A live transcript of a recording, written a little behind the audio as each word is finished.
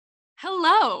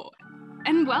Hello,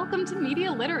 and welcome to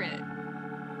Media Literate.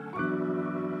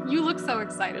 You look so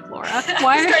excited, Laura.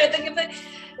 Why are you trying to think of it?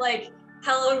 Like,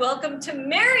 hello and welcome to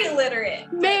Mary Literate.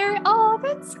 Oh,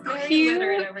 that's Mary cute.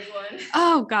 Literate, everyone.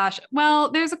 Oh gosh.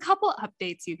 Well, there's a couple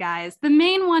updates, you guys. The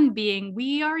main one being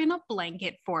we are in a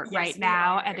blanket fort right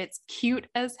now, and it's cute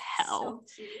as hell.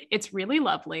 So cute. It's really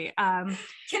lovely.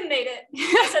 Kim made it.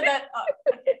 I said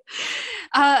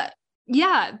that.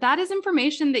 Yeah, that is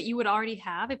information that you would already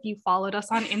have if you followed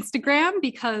us on Instagram,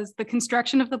 because the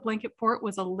construction of the blanket fort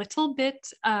was a little bit,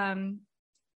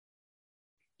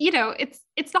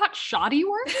 it's not shoddy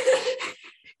work.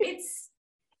 It's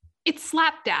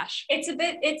slapdash.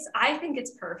 I think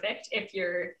it's perfect if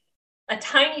you're a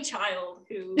tiny child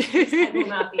whose head will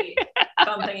not be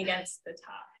bumping against the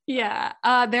top. Yeah,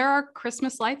 there are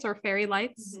Christmas lights or fairy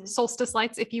lights, solstice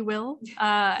lights, if you will,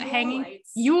 hanging.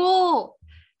 Lights. Yule.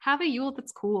 Have a Yule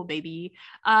that's cool, baby.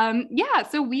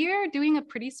 So we're doing a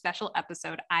pretty special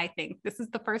episode, I think. This is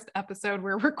the first episode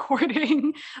we're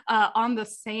recording on the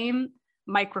same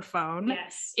microphone,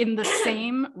 in the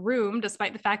same room,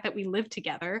 despite the fact that we live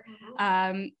together.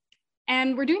 And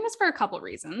we're doing this for a couple of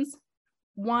reasons.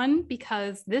 One,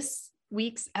 because this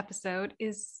week's episode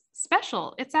is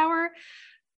special. It's our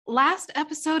last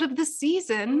episode of the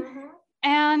season.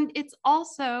 And it's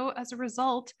also, as a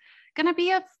result, gonna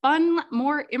be a fun,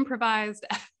 more improvised.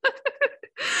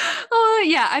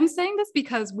 I'm saying this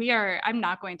because I'm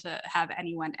not going to have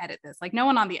anyone edit this. Like, no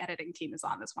one on the editing team is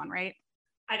on this one, right?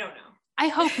 I don't know. I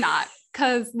hope not,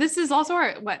 because this is also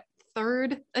our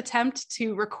third attempt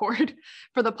to record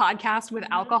for the podcast with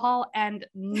alcohol, and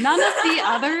none of the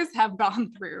others have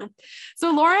gone through.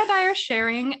 So Laura and I are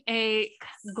sharing a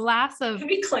glass of. Can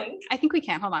we clink? I think we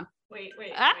can. Hold on. Wait.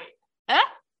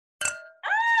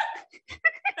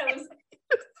 That was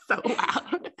so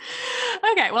loud.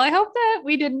 Okay, well, I hope that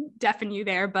we didn't deafen you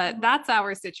there, but that's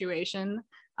our situation.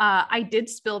 I did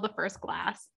spill the first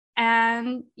glass.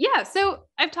 And so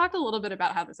I've talked a little bit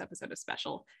about how this episode is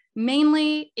special.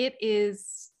 Mainly, it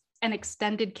is an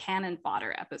extended canon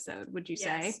fodder episode, would you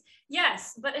say?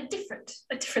 Yes, but a different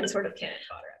sort of canon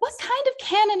fodder episode. What kind of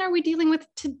canon are we dealing with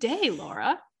today,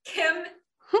 Laura? Kim,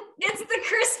 it's the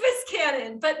Christmas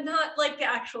canon, but not like the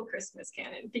actual Christmas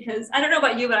canon, because I don't know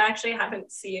about you, but I actually haven't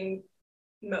seen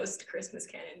most Christmas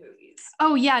canon movies.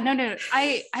 Oh yeah, no.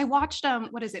 I watched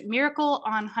what is it? Miracle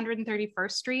on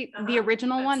 131st Street, the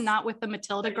original one, not with the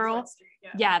Matilda girl. Street,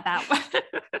 that one.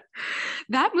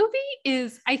 That movie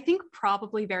is, I think,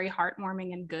 probably very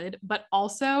heartwarming and good, but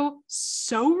also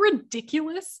so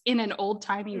ridiculous in an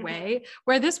old-timey way,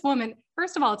 where this woman,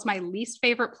 first of all, it's my least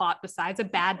favorite plot besides a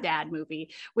Bad Dad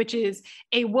movie, which is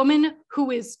a woman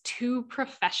who is too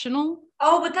professional.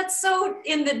 Oh, but that's so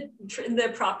in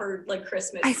the proper like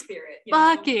Christmas spirit.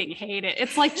 Fucking hate it.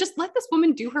 It's like, just let this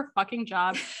woman do her fucking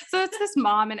job. So it's this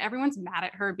mom, and everyone's mad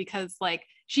at her because like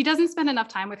she doesn't spend enough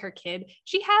time with her kid.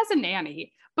 She has a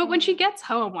nanny, but when she gets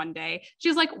home one day,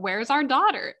 she's like, "Where's our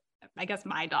daughter?" I guess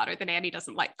my daughter. The nanny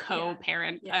doesn't like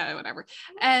co-parent, whatever.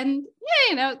 And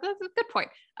that's a good point.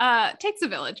 Takes a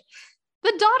village.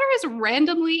 The daughter is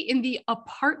randomly in the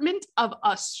apartment of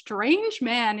a strange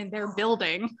man in their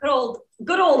building. Good old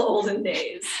olden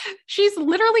days. She's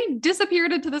literally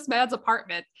disappeared into this man's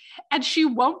apartment, and she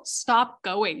won't stop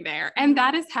going there. And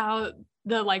that is how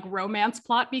the like romance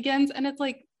plot begins. And it's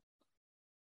like,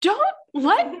 don't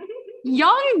let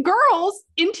young girls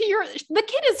into the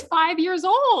kid is 5 years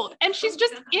old, and she's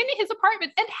just in his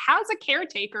apartment and has a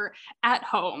caretaker at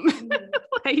home.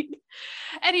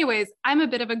 Anyways, I'm a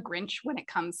bit of a Grinch when it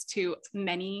comes to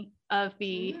many of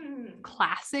the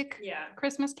classic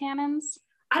Christmas canons.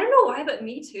 I don't know why, but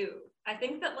me too. I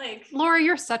think that like Laura,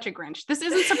 you're such a Grinch. This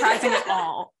isn't surprising at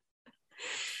all.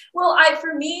 Well,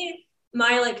 for me,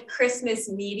 my like Christmas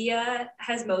media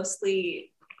has mostly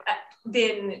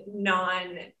been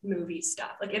non-movie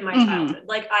stuff, like in my childhood.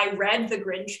 Like I read the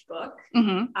Grinch book.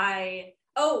 I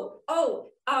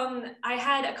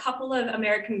had a couple of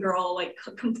American Girl like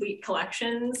complete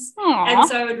collections. And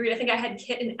so I would read, I think I had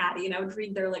Kit and Addie, and I would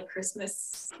read their like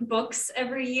Christmas books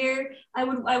every year.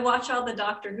 I watch all the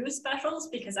Doctor Who specials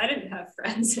because I didn't have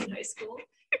friends in high school.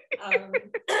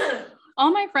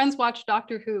 All my friends watch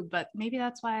Doctor Who, but maybe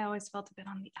that's why I always felt a bit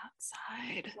on the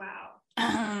outside. Wow.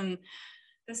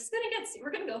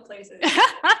 We're gonna go places.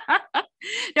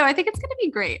 No, I think it's gonna be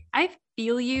great. I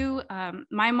feel you.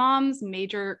 My mom's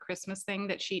major Christmas thing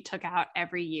that she took out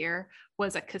every year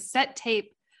was a cassette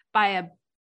tape by a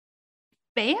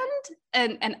band,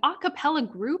 an a cappella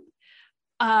group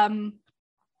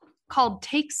called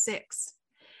Take Six.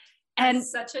 And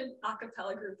that's such an a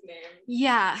cappella group name.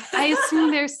 Yeah, I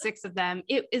assume there's 6 of them.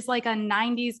 It is like a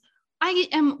 90s I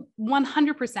am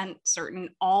 100% certain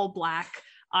all Black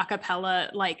a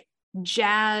cappella, like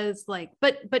jazz, like,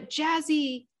 but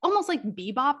jazzy, almost like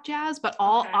bebop jazz, but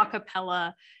all a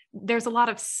cappella. There's a lot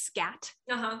of scat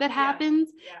that happens.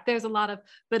 Yeah. There's a lot of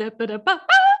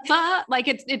like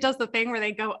it does the thing where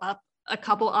they go up a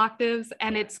couple octaves,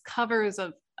 and it's covers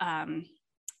of I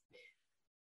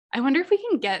wonder if we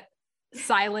can get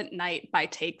Silent Night by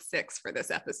Take Six for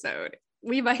this episode.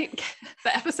 We might,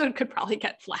 the episode could probably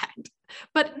get flagged,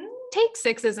 but Take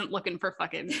Six isn't looking for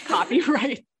fucking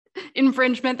copyright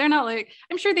infringement. They're not like,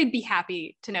 I'm sure they'd be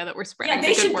happy to know that we're spreading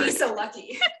the good word. They should be so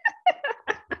lucky.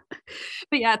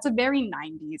 But yeah, it's a very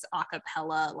 90s a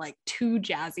cappella, like too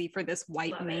jazzy for this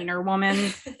white Mainer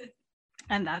woman.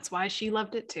 And that's why she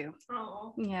loved it too.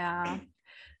 Oh. Yeah.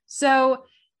 So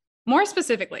more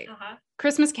specifically,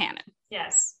 Christmas canon.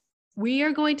 Yes. We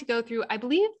are going to go through, I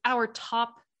believe, our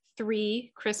top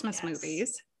 3 Christmas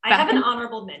movies. I have an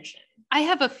honorable mention. I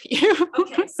have a few.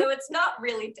 Okay, so it's not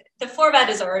really, the format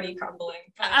is already crumbling.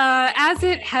 As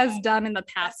it has done in the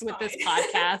past with this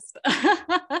podcast.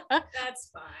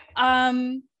 That's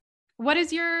fine. What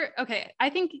is your, okay, I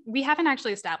think we haven't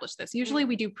actually established this. Usually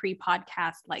we do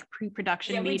pre-podcast, like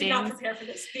pre-production meetings. We did not prepare for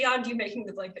this, beyond you making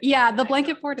the blanket. Yeah, the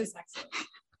blanket fort is excellent.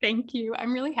 Thank you.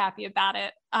 I'm really happy about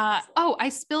it. I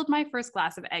spilled my first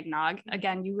glass of eggnog.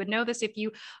 Again, you would know this if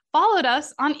you followed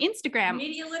us on Instagram.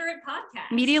 Media Literate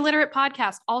Podcast. Media Literate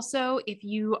Podcast. Also, if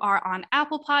you are on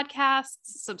Apple Podcasts,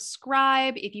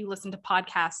 subscribe. If you listen to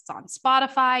podcasts on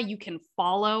Spotify, you can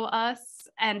follow us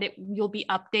and you'll be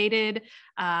updated.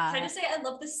 Can I just say, I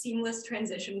love the seamless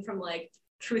transition from like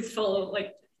truthful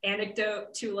like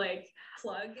anecdote to like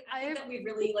plug. I think that we've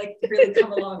really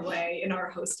come a long way in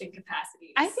our hosting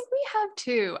capacities. I think we have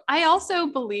too. I also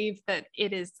believe that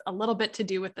it is a little bit to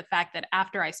do with the fact that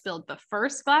after I spilled the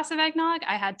first glass of eggnog,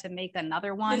 I had to make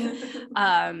another one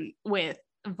with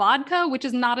vodka, which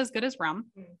is not as good as rum.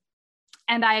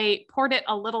 And I poured it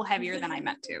a little heavier than I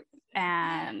meant to.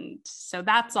 And so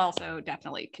that's also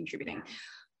definitely contributing.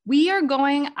 We are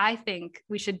going, I think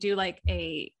we should do like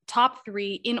a top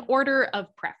 3 in order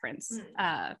of preference.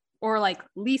 Or like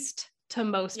least to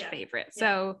most favorite.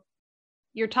 So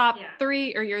your top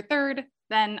 3 or your third,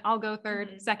 then I'll go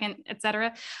third, second,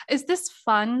 etc. Is this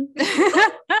fun? Okay.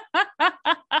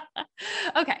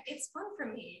 It's fun for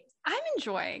me. I'm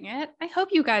enjoying it. I hope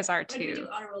you guys are too. When you do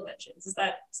honorable mentions, is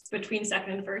that between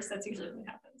second and first? That's usually what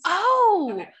happens.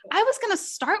 Oh, okay, cool. I was going to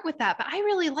start with that, but I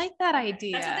really like that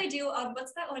idea. That's what they do.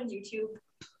 What's that on YouTube?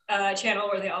 Channel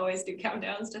where they always do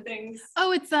countdowns to things.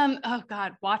 Oh, it's oh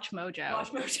god, Watch Mojo.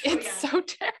 Watch Mojo. It's so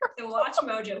terrible. The Watch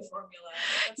Mojo formula.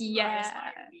 That's where I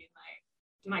aspire to be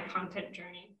in my content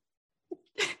journey.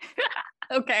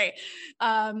 Okay.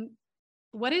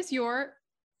 What is your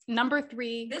number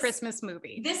 3 Christmas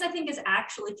movie? This I think is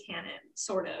actually canon,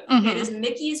 sort of. It is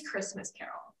Mickey's Christmas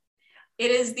Carol.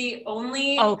 It is the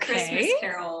only Christmas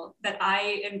Carol that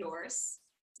I endorse.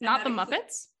 Not the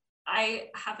Muppets? I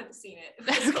haven't seen it.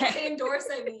 Okay. Endorse,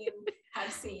 I mean,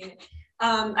 have seen.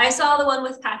 I saw the one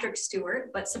with Patrick Stewart,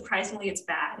 but surprisingly it's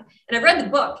bad. And I read the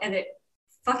book and it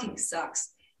fucking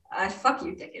sucks. Fuck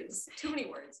you, Dickens. Too many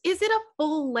words. Is it a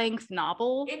full-length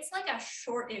novel? It's like a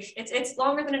shortish. It's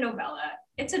longer than a novella.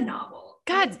 It's a novel.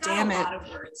 God damn it. A lot of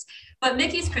words. But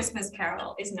Mickey's Christmas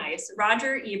Carol is nice.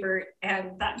 Roger Ebert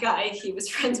and that guy he was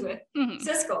friends with,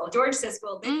 Siskel, George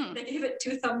Siskel, they gave it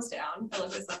 2 thumbs down. I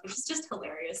looked this up, which is just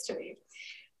hilarious to me.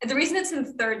 And the reason it's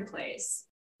in 3rd place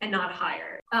and not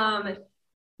higher,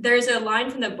 there's a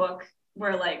line from the book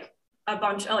where like a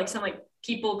bunch of like some like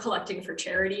people collecting for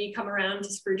charity come around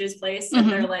to Scrooge's place and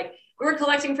they're like, we're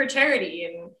collecting for charity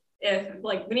and if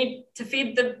like we need to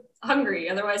feed the hungry,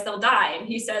 otherwise they'll die. And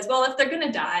he says, well, if they're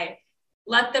gonna die,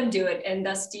 let them do it and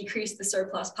thus decrease the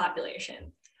surplus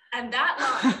population. And that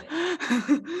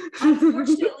line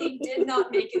unfortunately did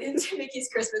not make it into Mickey's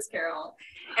Christmas Carol.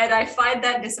 And I find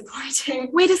that disappointing.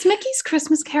 Wait, is Mickey's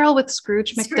Christmas Carol with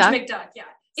Scrooge McDuck? Scrooge McDuck, yeah.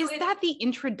 So is that the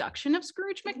introduction of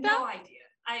Scrooge McDuck? No idea.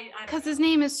 Because his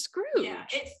name is Scrooge. Yeah,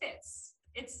 it fits.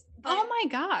 Oh my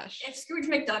gosh. If Scrooge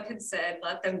McDuck had said,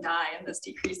 let them die and thus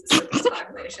decrease the surface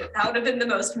population, that would have been the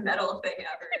most metal thing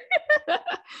ever.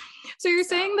 So you're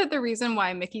saying that the reason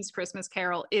why Mickey's Christmas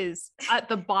Carol is at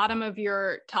the bottom of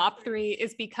your top 3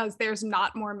 is because there's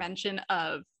not more mention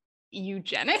of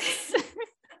eugenics?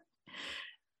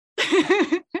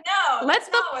 No. Let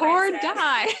the poor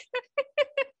die.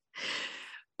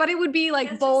 But it would be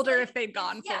like bolder if they'd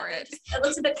gone for it. It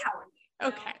looks a bit cowardly.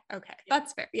 Okay.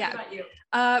 That's fair. Yeah. What about you?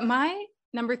 My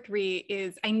number 3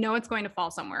 is, I know it's going to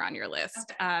fall somewhere on your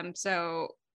list. Okay. So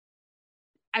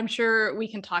I'm sure we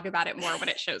can talk about it more when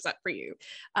it shows up for you.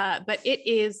 But it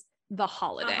is The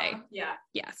Holiday. Yeah.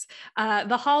 Yes.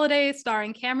 The Holiday,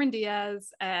 starring Cameron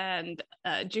Diaz and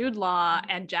Jude Law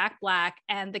and Jack Black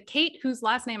and the Kate, whose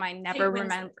last name I never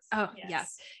remember. Oh,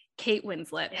 yes. Kate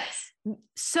Winslet. Yes.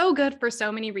 So good for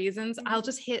so many reasons. I'll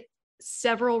just hit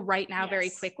several right now very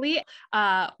quickly.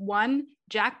 One,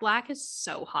 Jack Black is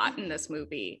so hot in this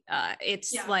movie.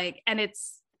 It's like, and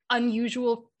it's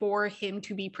unusual for him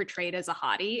to be portrayed as a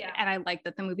hottie. And I like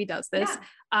that the movie does this.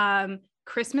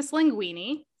 Christmas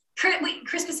Linguini.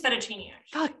 Christmas fettuccine.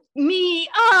 Fuck me.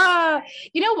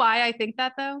 You know why I think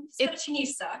that though? Fettuccine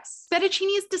sucks.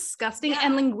 Fettuccine is disgusting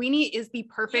and linguine is the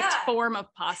perfect form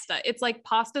of pasta. It's like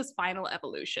pasta's final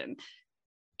evolution.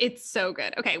 It's so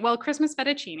good. Okay, well, Christmas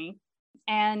fettuccine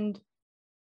and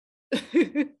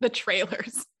the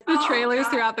trailers. The trailers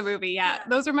throughout the movie.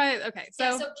 Those are my, okay.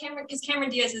 So Cameron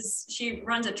Diaz she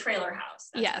runs a trailer house.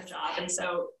 That's her job. And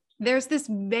so there's this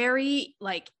very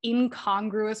like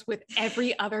incongruous with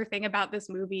every other thing about this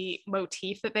movie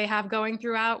motif that they have going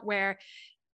throughout, where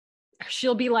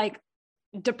she'll be like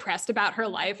depressed about her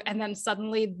life and then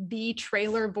suddenly the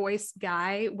trailer voice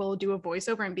guy will do a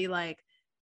voiceover and be like,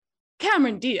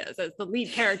 Cameron Diaz as the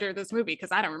lead character of this movie,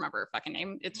 because I don't remember her fucking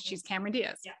name. She's Cameron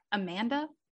Diaz. Amanda?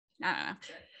 I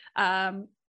don't know.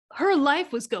 Her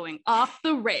life was going off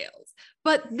the rails,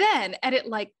 but then, and it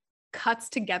like cuts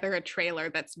together a trailer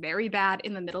that's very bad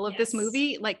in the middle of this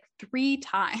movie like 3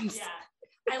 times.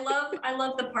 I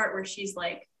love the part where she's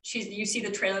like, you see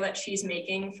the trailer that she's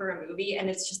making for a movie and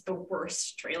it's just the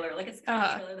worst trailer. Like it's the kind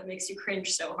of trailer that makes you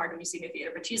cringe so hard when you see it in the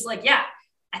theater, but she's like,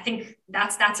 I think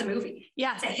that's a movie.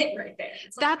 It's a hit right there.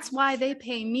 It's like, that's why they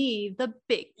pay me the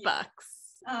big bucks.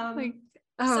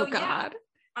 God.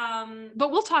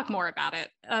 But we'll talk more about it.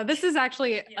 This is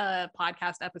actually a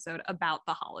podcast episode about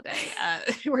The Holiday.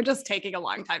 We're just taking a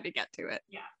long time to get to it.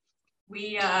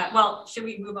 We well, should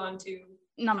we move on to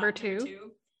number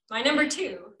two? My number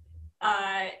 2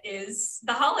 is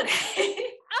The Holiday.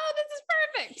 Oh, this is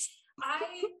perfect.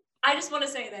 I just want to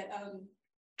say that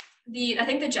I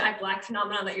think the Jack Black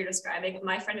phenomenon that you're describing,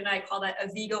 my friend and I call that a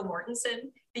Viggo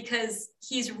Mortensen, because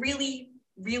he's really,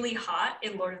 really hot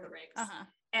in Lord of the Rings.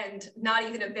 And not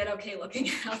even a bit okay looking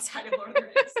outside of Lord of the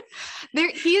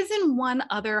Rings. He is in one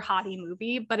other hottie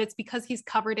movie, but it's because he's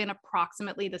covered in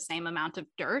approximately the same amount of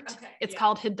dirt. It's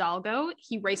called Hidalgo.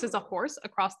 He races a horse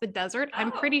across the desert.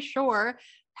 I'm pretty sure,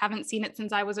 haven't seen it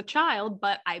since I was a child,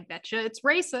 but I bet you it's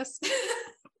racist.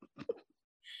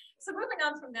 So moving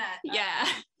on from that.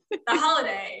 The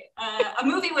Holiday, a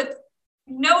movie with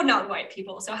no non-white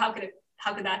people. So how could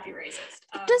that be racist?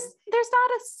 I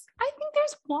think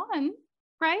there's one.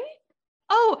 Right?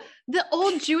 Oh, the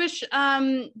old Jewish,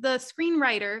 the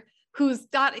screenwriter who's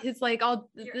got his like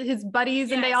all his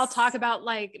buddies and they all talk about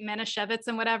like Manischewitz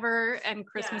and whatever and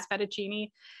Christmas fettuccine.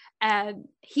 And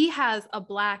he has a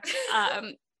black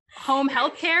home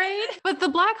health care aide, but the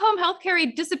black home health care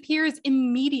aide disappears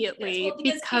immediately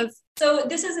because so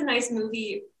this is a nice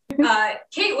movie.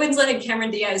 Kate Winslet and Cameron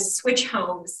Diaz switch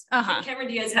homes. Cameron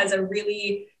Diaz has a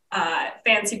really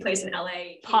fancy place in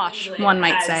LA. Posh, one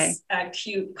might say. A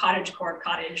cute cottagecore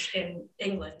cottage in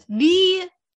England. The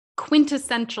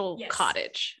quintessential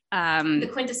cottage. The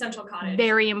quintessential cottage.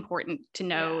 Very important to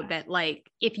know that, like,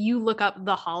 if you look up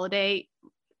The Holiday,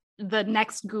 the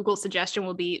next Google suggestion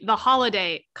will be The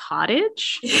Holiday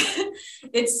Cottage.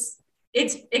 It's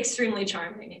extremely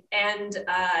charming. And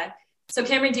so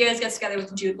Cameron Diaz gets together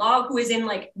with Jude Law, who is in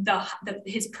like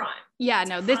his prime.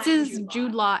 This is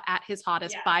Jude Law at his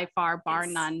hottest by far, bar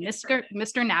none. Mr.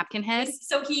 Napkinhead.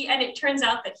 So and it turns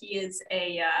out that he is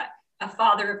a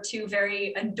father of 2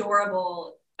 very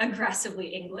adorable, aggressively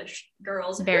English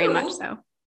girls. Very much so.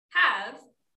 Have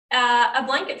a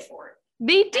blanket fort.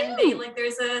 They do. And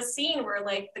there's a scene where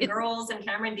like the girls and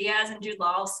Cameron Diaz and Jude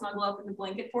Law all snuggle up in the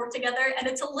blanket fort together, and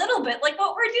it's a little bit like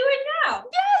what we're doing now.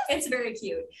 It's very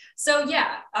cute. So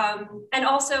and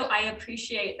also I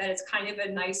appreciate that it's kind of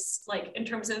a nice, like, in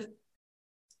terms of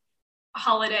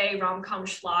holiday rom-com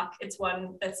schlock, it's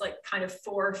one that's like kind of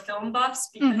for film buffs,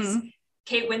 because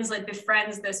Kate Winslet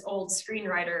befriends this old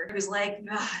screenwriter who's like,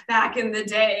 back in the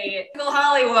day,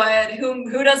 Hollywood,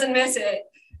 who doesn't miss it?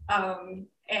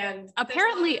 And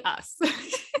apparently us.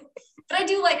 But I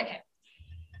do like,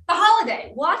 The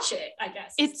Holiday, watch it, I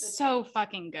guess. It's so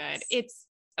fucking good. It's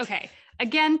okay.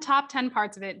 Again, top 10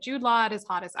 parts of it. Jude Law at his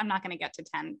hottest. I'm not going to get to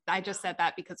 10. I just said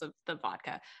that because of the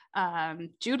vodka.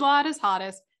 Jude Law at his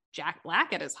hottest. Jack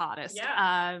Black at his hottest.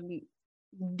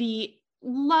 The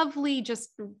lovely just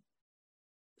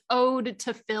ode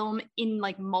to film in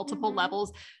like multiple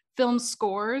levels. Film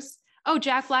scores. Oh,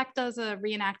 Jack Black does a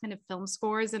reenactment of film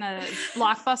scores in a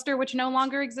Blockbuster, which no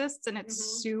longer exists. And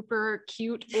it's super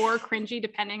cute or cringy,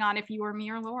 depending on if you are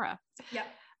me or Laura.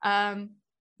 Yeah.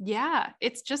 Yeah,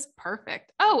 it's just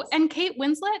perfect. Oh, and Kate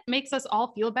Winslet makes us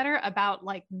all feel better about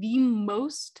like the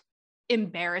most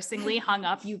embarrassingly hung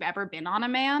up you've ever been on a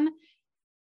man.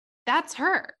 That's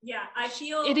her. Yeah, I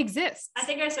feel it exists. I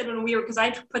think I said when we were, because I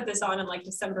put this on like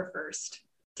December 1st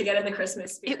to get in the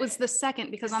Christmas spirit. It was the second,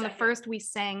 because on the first we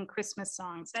sang Christmas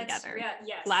songs together. Yeah,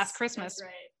 yes. Last Christmas. That's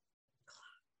right.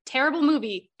 Terrible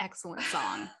movie, excellent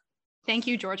song. Thank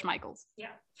you, George Michaels.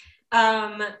 Yeah.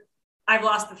 I've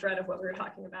lost the thread of what we were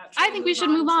talking about. I think we should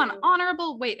move on.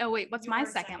 Honorable. Wait, what's my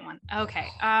second one? Okay.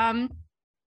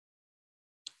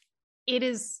 It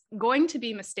is going to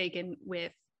be mistaken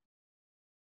with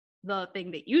the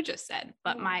thing that you just said,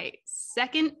 but my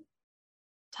second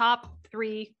top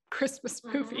 3 Christmas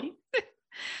movie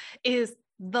is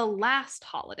The Last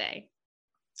Holiday.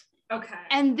 Okay.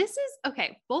 And this is,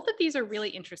 okay, both of these are really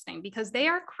interesting because they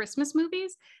are Christmas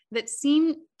movies that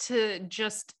seem to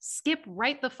just skip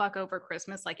right the fuck over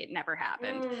Christmas like it never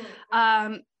happened.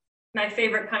 My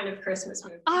favorite kind of Christmas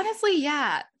movie. Honestly,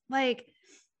 yeah. Like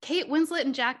Kate Winslet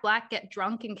and Jack Black get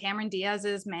drunk in Cameron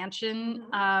Diaz's mansion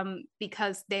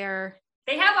because they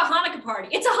have a Hanukkah party.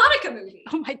 It's a Hanukkah movie.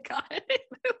 Oh my God.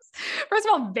 First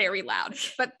of all, very loud,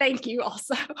 but thank you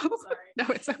also. Sorry. No,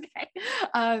 it's okay.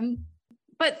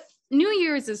 But New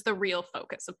Year's is the real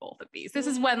focus of both of these. This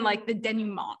is when like the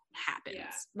denouement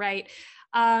happens, right?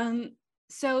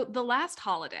 So The Last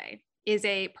Holiday is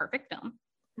a perfect film.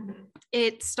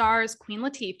 It stars Queen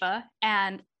Latifah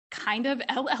and kind of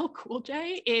LL Cool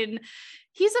J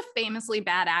he's a famously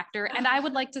bad actor. And I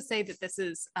would like to say that this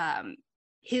is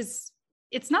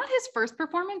it's not his first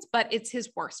performance, but it's his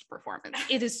worst performance.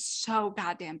 It is so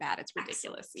goddamn bad. It's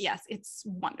ridiculous. Excellent. Yes, it's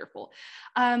wonderful.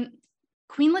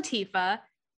 Queen Latifah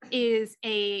is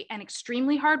an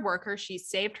extremely hard worker. She's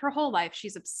saved her whole life.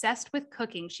 She's obsessed with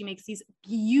cooking. She makes these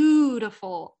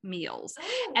beautiful meals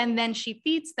and then she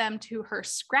feeds them to her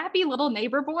scrappy little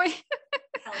neighbor boy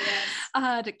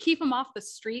to keep him off the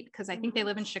street because I think they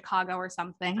live in Chicago or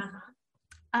something.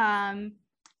 And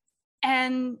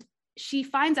she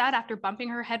finds out after bumping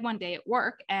her head one day at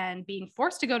work and being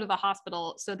forced to go to the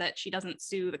hospital so that she doesn't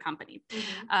sue the company,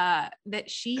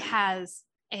 that she has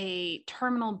a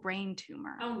terminal brain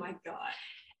tumor. Oh my God.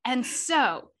 And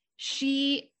so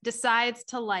she decides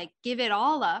to like give it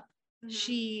all up.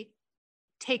 She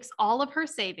takes all of her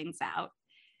savings out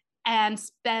and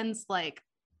spends like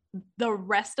the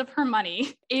rest of her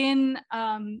money in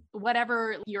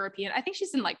whatever European, I think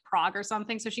she's in like Prague or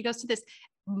something. So she goes to this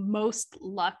most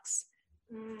luxe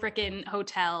freaking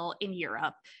hotel in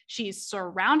Europe. She's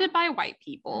surrounded by white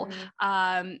people.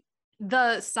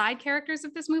 The side characters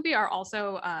of this movie are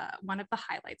also one of the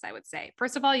highlights, I would say.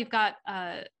 First of all, you've got,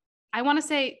 I want to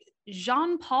say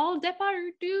Jean-Paul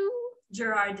Depardieu.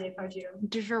 Gerard Depardieu.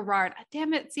 Gerard.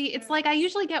 Damn it. See, it's like I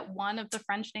usually get one of the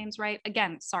French names right.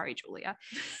 Again, sorry, Julia.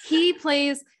 He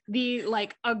plays the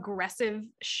like aggressive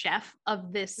chef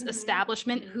of this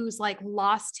establishment who's like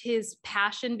lost his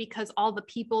passion because all the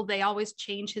people, they always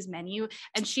change his menu.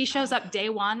 And she shows up day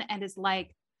one and is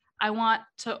like, I want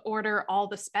to order all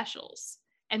the specials.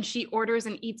 And she orders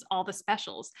and eats all the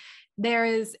specials. There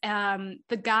is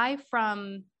the guy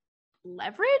from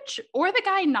Leverage or the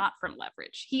guy not from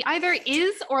Leverage. He either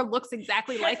is or looks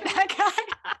exactly like that guy.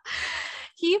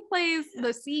 He plays the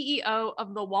CEO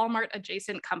of the Walmart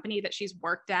adjacent company that she's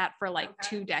worked at for like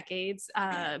 2 decades,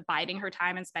 biding her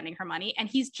time and spending her money. And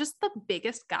he's just the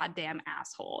biggest goddamn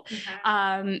asshole. Wait,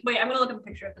 I'm gonna look at a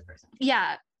picture of this person.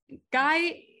 Yeah,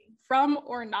 guy from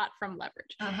or not from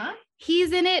Leverage.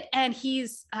 He's in it and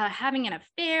he's having an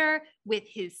affair with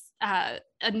his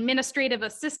administrative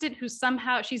assistant who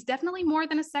somehow, she's definitely more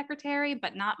than a secretary,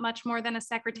 but not much more than a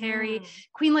secretary.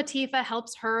 Queen Latifah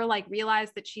helps her like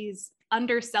realize that she's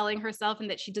underselling herself and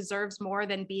that she deserves more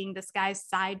than being this guy's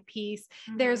side piece.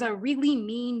 There's a really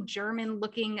mean German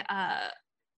looking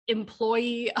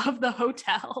employee of the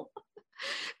hotel.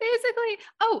 Basically,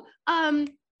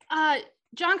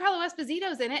 Giancarlo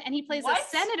Esposito's in it, and he plays a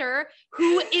senator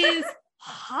who is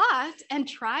hot and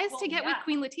tries to get with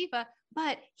Queen Latifah,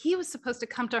 but he was supposed to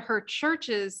come to her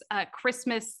church's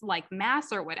Christmas like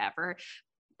mass or whatever.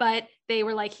 But they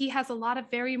were like, he has a lot of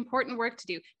very important work to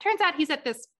do. Turns out he's at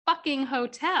this fucking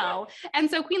hotel. And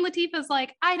so Queen Latifah's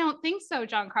like, I don't think so,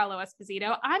 Giancarlo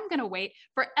Esposito. I'm going to wait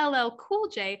for LL Cool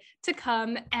J to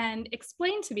come and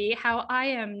explain to me how I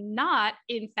am not,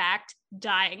 in fact,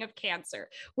 dying of cancer,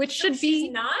 which should be...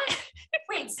 She's not?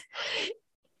 Wait.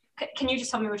 Can you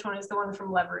just tell me which one is the one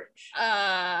from Leverage?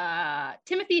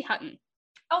 Timothy Hutton.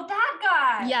 Oh, that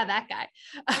guy. Yeah, that guy.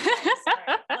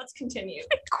 Sorry. Let's continue.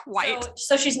 Quite.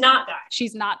 So she's not dying.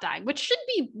 She's not dying, which should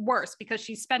be worse because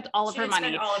she spent all of her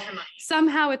money. All of her money.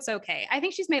 Somehow it's okay. I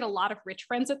think she's made a lot of rich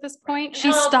friends at this point. Right.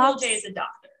 She stops. LL Cool J is a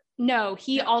doctor. No,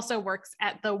 he also works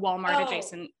at the Walmart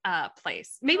adjacent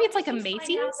place. Maybe it's like a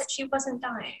Macy's. Find out that she wasn't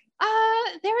dying.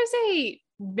 There is a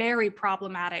very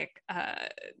problematic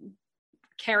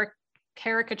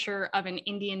caricature of an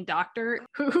Indian doctor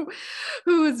who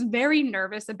is very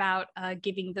nervous about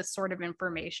giving this sort of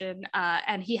information,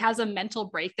 and he has a mental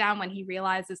breakdown when he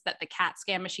realizes that the CAT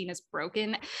scan machine is broken.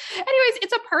 Anyways,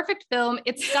 it's a perfect film.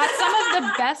 It's got some of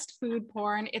the best food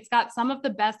porn. It's got some of the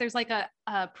best. There's like a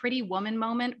Pretty Woman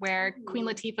moment where Queen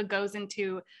Latifah goes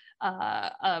into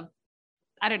a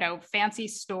I don't know, fancy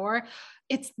store.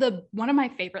 It's one of my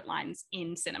favorite lines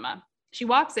in cinema. She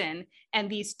walks in and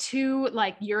these two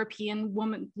like European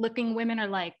looking women are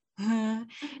like, huh? And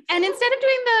instead of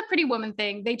doing the Pretty Woman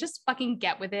thing, they just fucking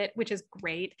get with it, which is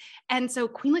great. And so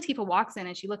Queen Latifah walks in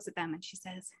and she looks at them and she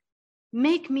says,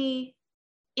 "Make me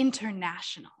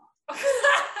international."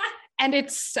 And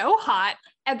it's so hot.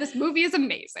 And this movie is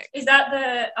amazing. Is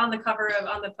that on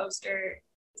the poster?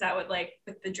 Is that what, like,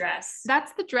 with the dress?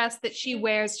 That's the dress that she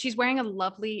wears. She's wearing a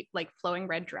lovely, like, flowing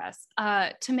red dress.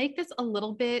 To make this a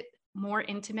little bit more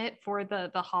intimate for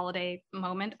the holiday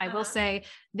moment, I will say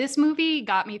this movie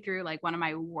got me through like one of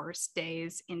my worst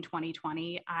days in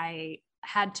 2020. I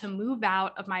had to move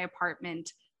out of my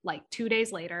apartment like 2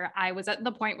 days later. I was at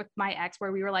the point with my ex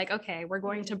where we were like, okay, we're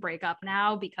going to break up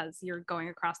now because you're going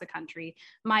across the country.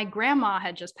 My grandma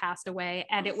had just passed away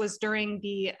and it was during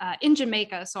the in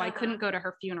Jamaica, so I couldn't go to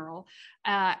her funeral,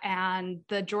 and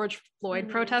the George Floyd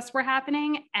protests were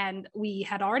happening and we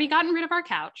had already gotten rid of our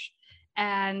couch.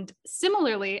 And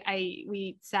similarly,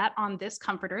 we sat on this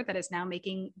comforter that is now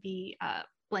making the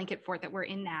blanket fort that we're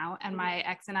in now. And my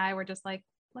ex and I were just like,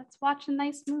 let's watch a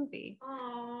nice movie.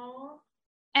 Aww.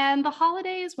 And The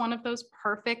Holiday is one of those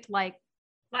perfect, like...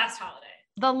 Last Holiday.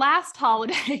 The Last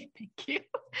Holiday, thank you,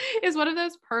 is one of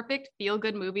those perfect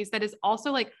feel-good movies that is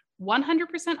also like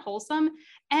 100% wholesome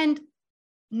and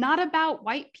not about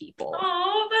white people.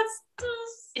 Oh,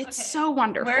 it's okay. So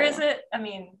wonderful. Where is it? I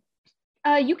mean...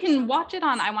 you can watch it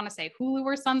on, I want to say, Hulu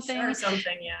or something. Or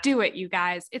something, yeah. Do it, you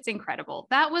guys. It's incredible.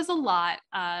 That was a lot,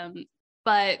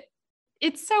 but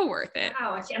it's so worth it.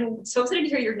 Wow, I'm so excited to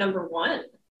hear your number one.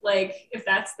 Like, if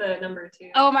that's the number two.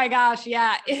 Oh my gosh,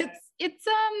 yeah. Okay.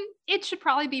 It should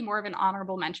probably be more of an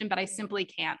honorable mention, but I simply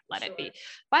can't let it be.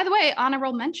 By the way,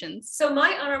 honorable mentions. So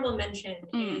my honorable mention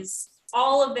is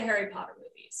all of the Harry Potter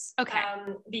movies. Okay.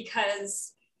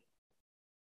 Because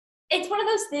it's one of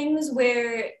those things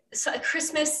where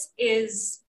Christmas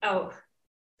is, I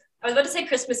was about to say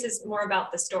Christmas is more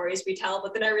about the stories we tell,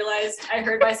 but then I realized I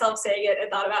heard myself saying it and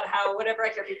thought about how whenever I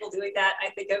hear people doing that, I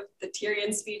think of the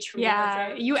Tyrion speech from Game of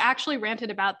Thrones. You actually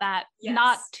ranted about that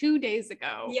not 2 days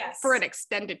ago for an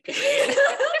extended period.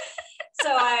 So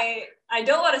I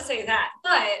don't want to say that,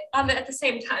 but at the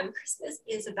same time, Christmas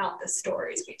is about the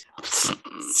stories we tell.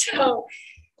 So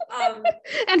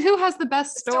and who has the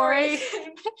best story?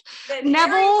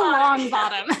 Neville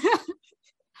Longbottom.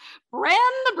 Bran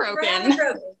the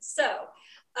Broken. So,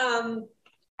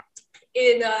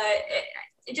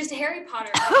 just Harry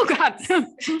Potter. Oh God.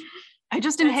 I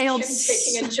just inhaled.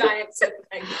 Taking a giant sip of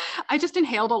eggnog. I just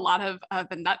inhaled a lot of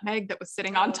the nutmeg that was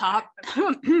sitting on top.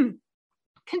 Okay.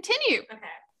 Continue. Okay.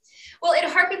 Well, it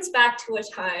harkens back to a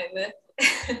time.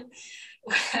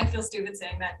 I feel stupid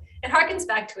saying that. It harkens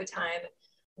back to a time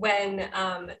when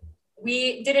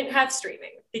we didn't have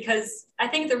streaming, because I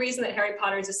think the reason that Harry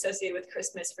Potter is associated with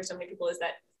Christmas for so many people is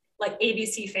that like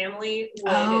ABC Family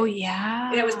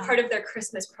that was part of their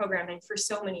Christmas programming for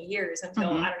so many years until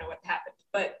I don't know what happened,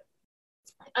 but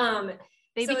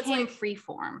they became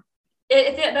Freeform.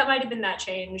 That might have been that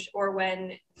change, or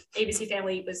when ABC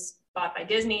Family was bought by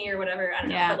Disney or whatever, I don't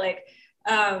know, but like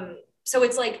so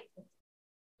it's like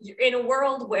you're in a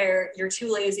world where you're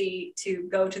too lazy to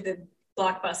go to the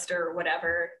Blockbuster or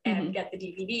whatever and get the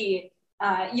DVD,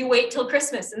 you wait till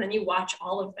Christmas and then you watch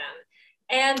all of them.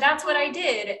 And that's what I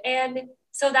did. And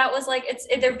so that was like,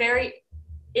 they're very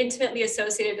intimately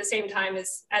associated. At the same time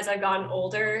as I've gotten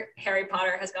older, Harry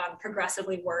Potter has gotten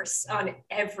progressively worse on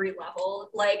every level.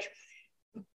 Like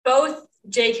both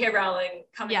J.K. Rowling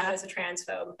coming out as a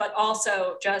transphobe, but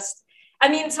also just, I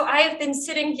mean, so I have been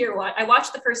sitting here, I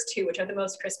watched the first two, which are the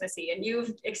most Christmassy, and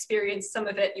you've experienced some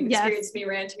of it. You've experienced me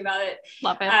ranting about it.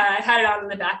 Love it. I've had it on in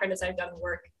the background as I've done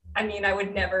work. I mean, I'm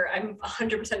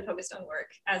 100% focused on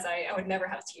work, as I would never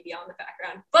have TV on in the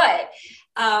background. But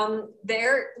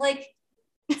they're like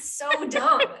so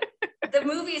dumb. The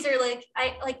movies are like,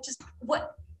 just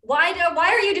what why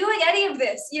are you doing any of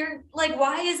this? You're like,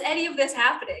 why is any of this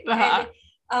happening? And,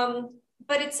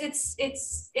 but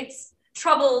it's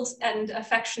troubled and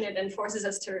affectionate and forces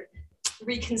us to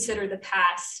reconsider the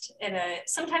past in a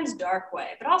sometimes dark way,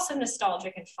 but also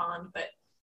nostalgic and fond. But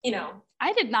you know,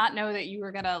 I did not know that you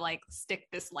were gonna like stick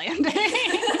this landing.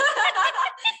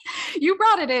 You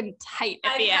brought it in tight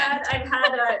at the end. I've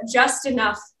had just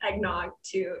enough eggnog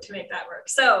to make that work.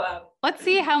 So let's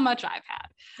see how much I've had.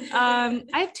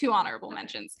 I have 2 honorable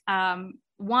mentions.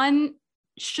 One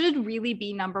should really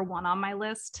be number 1 on my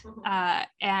list,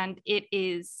 and it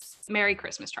is Merry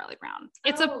Christmas, Charlie Brown.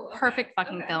 It's a perfect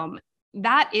fucking film.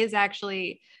 That is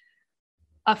actually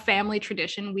a family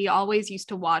tradition. We always used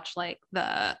to watch like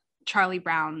the Charlie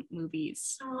Brown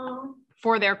movies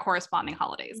for their corresponding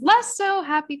holidays. Less so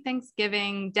Happy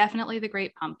Thanksgiving, definitely The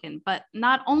Great Pumpkin, but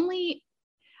not only,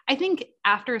 I think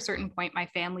after a certain point, my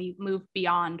family moved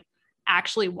beyond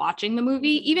actually watching the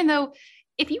movie, even though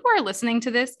if you are listening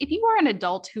to this, if you are an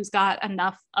adult who's got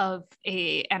enough of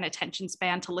an attention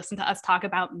span to listen to us talk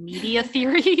about media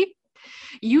theory,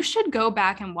 you should go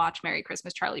back and watch Merry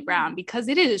Christmas, Charlie Brown, because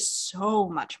it is so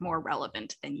much more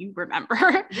relevant than you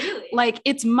remember. Really? Like,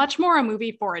 it's much more a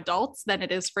movie for adults than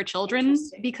it is for children,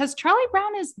 because Charlie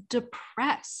Brown is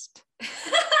depressed.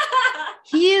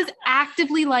 He is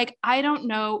actively like, I don't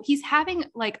know, he's having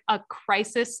like a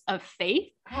crisis of faith.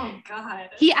 Oh God.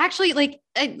 He actually, like,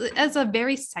 as a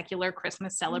very secular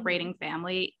Christmas celebrating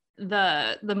family,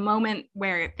 the moment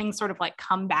where things sort of like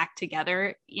come back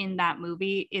together in that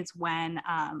movie is when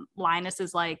Linus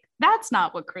is like, that's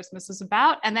not what Christmas is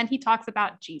about. And then he talks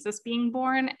about Jesus being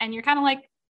born, and you're kind of like,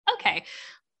 okay.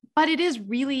 But it is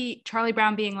really Charlie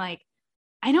Brown being like,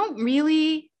 I don't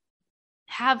really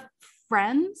have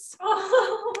friends.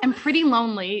 I'm pretty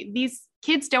lonely. These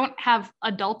kids don't have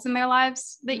adults in their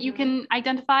lives that you can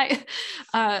identify.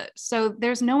 So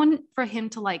there's no one for him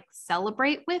to like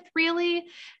celebrate with, really.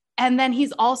 And then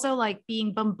he's also like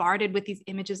being bombarded with these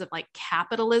images of like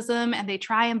capitalism, and they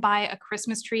try and buy a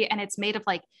Christmas tree, and it's made of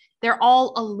like, they're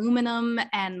all aluminum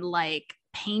and like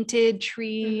painted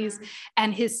trees.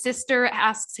 And his sister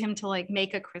asks him to like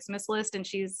make a Christmas list, and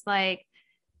she's like,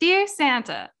 dear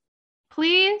Santa,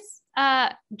 please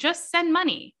just send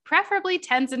money, preferably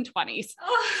 10s and 20s.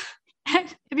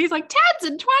 And he's like, 10s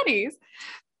and 20s.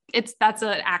 That's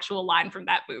an actual line from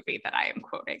that movie that I am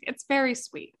quoting. It's very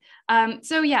sweet.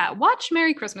 So yeah, watch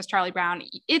Merry Christmas, Charlie Brown.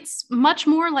 It's much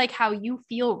more like how you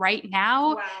feel right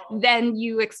now than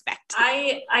you expect.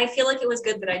 I feel like it was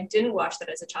good that I didn't watch that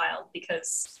as a child,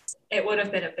 because it would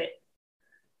have been a bit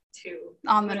too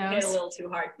on the nose, a little too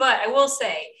hard. But I will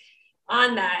say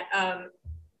on that,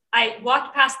 I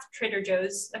walked past Trader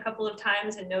Joe's a couple of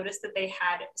times and noticed that they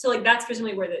had, so like that's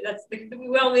presumably where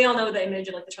we all know the image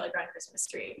of like the Charlie Brown Christmas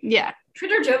tree. Yeah.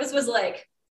 Trader Joe's was like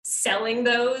selling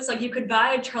those. Like you could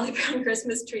buy a Charlie Brown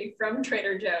Christmas tree from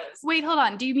Trader Joe's. Wait, hold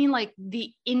on. Do you mean like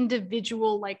the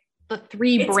individual, like the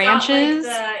 3 branches?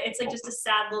 It's like just a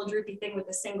sad little droopy thing with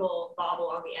a single bauble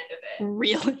on the end of it.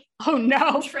 Really? Oh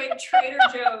no. Trader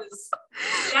Joe's.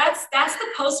 That's the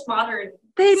postmodern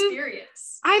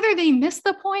experience. Either they miss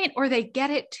the point or they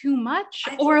get it too much,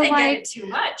 I or they like get it too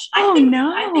much.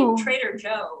 No. I think Trader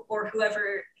Joe or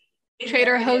whoever.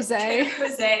 Trader Jose.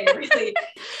 Really.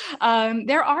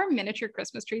 There are miniature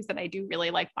Christmas trees that I do really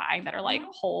like buying that are like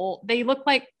whole. They look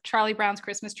like Charlie Brown's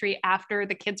Christmas tree after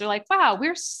the kids are like, wow,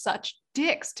 we're such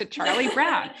dicks to Charlie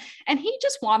Brown. And he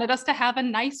just wanted us to have a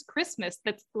nice Christmas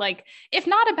that's like, if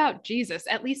not about Jesus,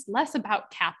 at least less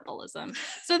about capitalism.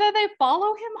 So that they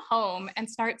follow him home and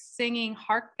start singing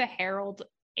Hark the Herald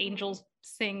Angels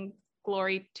Sing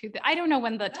Glory to the, I don't know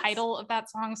when the title of that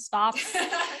song stops.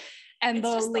 And it's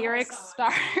the lyrics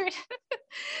start.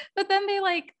 But then they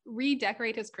like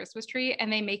redecorate his Christmas tree,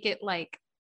 and they make it like,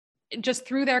 just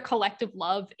through their collective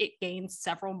love, it gains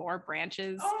several more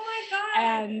branches. Oh my God.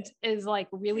 And is like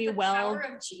really the power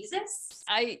of Jesus?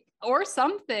 Or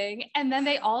something. And then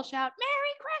they all shout,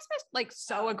 Merry Christmas, like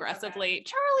so aggressively,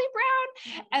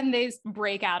 Charlie Brown. And they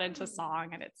break out into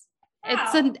song, and it's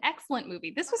an excellent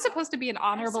movie. This was supposed to be an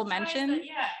honorable mention.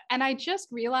 And I just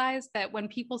realized that when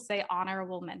people say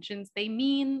honorable mentions, they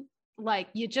mean like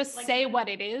you just like, say what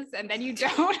it is, and then you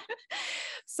don't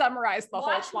summarize the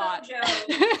whole plot.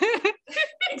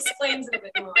 Explains it a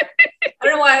bit more. I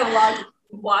don't know why I logged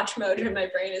watch mode in my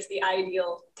brain is the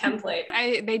ideal template.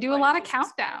 They do a lot of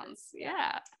countdowns.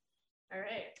 Yeah. All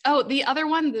right. Oh, the other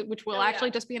one, which will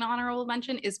actually just be an honorable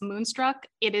mention, is Moonstruck.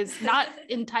 It is not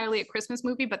entirely a Christmas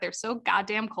movie, but they're so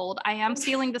goddamn cold. I am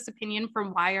stealing this opinion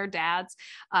from Why Are Dads,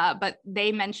 but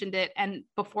they mentioned it. And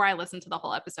before I listened to the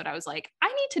whole episode, I was like, I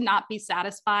need to not be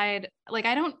satisfied. Like,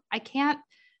 I can't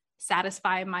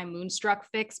satisfy my Moonstruck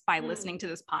fix by listening to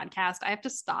this podcast, I have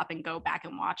to stop and go back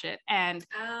and watch it. And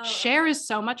Cher is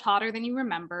so much hotter than you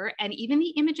remember. And even the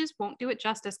images won't do it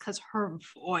justice because her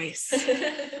voice,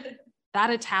 that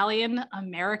Italian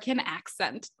American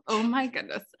accent. Oh my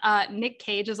goodness. Nick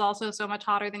Cage is also so much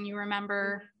hotter than you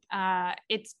remember.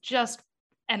 It's just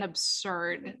an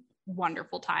absurd,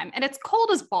 wonderful time. And it's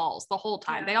cold as balls the whole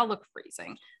time. They all look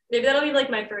freezing. Maybe that'll be like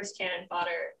my first cannon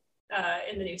fodder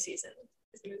in the new season.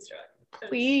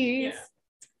 Please.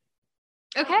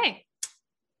 Yeah. Okay.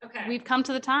 We've come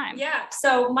to the time. Yeah.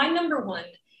 So my number one,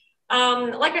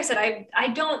 like I said, I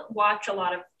don't watch a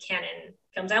lot of canon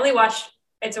films. I only watched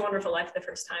It's a Wonderful Life the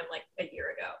first time like a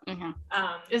year ago.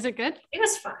 Is it good? It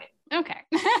was fine. Okay.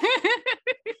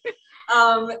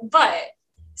 But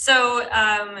so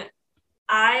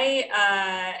my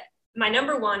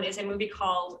number one is a movie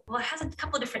called, well, it has a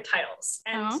couple of different titles,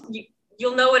 and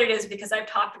you'll know what it is because I've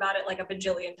talked about it like a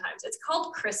bajillion times. It's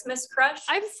called Christmas Crush.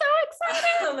 I'm so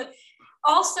excited.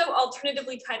 Also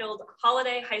alternatively titled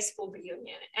Holiday High School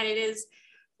Reunion. And it is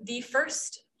the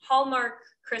first Hallmark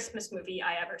Christmas movie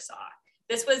I ever saw.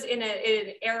 This was in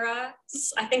an era,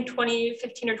 I think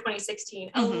 2015 or 2016,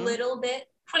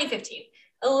 2015,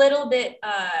 a little bit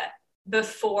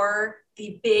before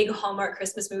the big Hallmark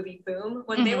Christmas movie boom,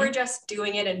 when they were just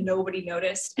doing it and nobody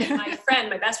noticed. And my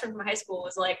best friend from high school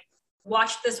was like,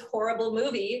 watch this horrible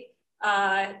movie.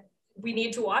 We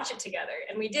need to watch it together.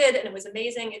 And we did, and it was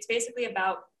amazing. It's basically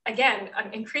about, again,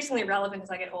 increasingly relevant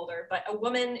as I get older, but a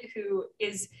woman who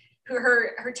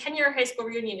her 10-year high school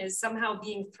reunion is somehow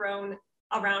being thrown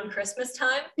around Christmas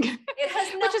time. It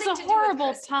has nothing which is a to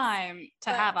horrible time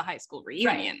to have a high school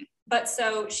reunion. Right. But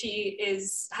so she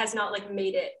has not like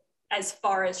made it as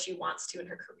far as she wants to in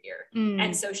her career.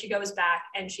 And so she goes back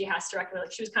and she has to reckon,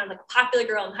 like, she was kind of like a popular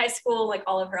girl in high school, like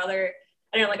all of her other,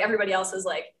 I don't know, like everybody else is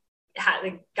like,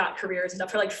 got careers and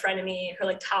stuff. Her like frenemy, her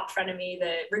like top frenemy,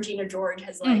 the Regina George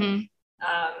has like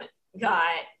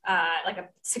got like a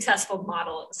successful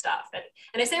model and stuff.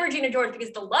 And I say Regina George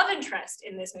because the love interest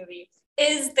in this movie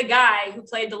is the guy who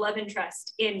played the love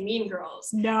interest in Mean Girls.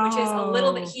 No. Which is a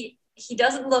little bit, he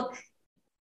doesn't look,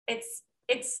 it's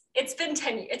been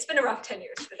 10 years. It's been a rough 10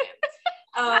 years for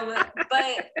him.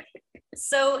 But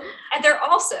so, and they're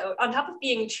also, on top of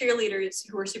being cheerleaders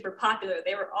who were super popular,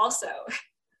 they were also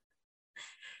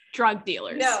drug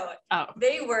dealers. No,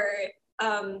 they were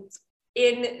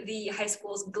in the high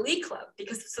school's Glee Club,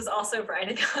 because this was also Brian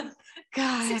and God,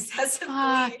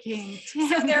 fucking Glee.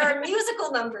 So there are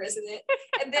musical numbers in it,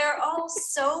 and they're all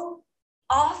so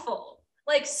awful,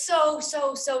 like so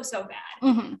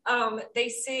bad. They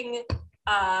sing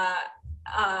a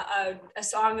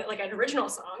song, like an original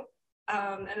song,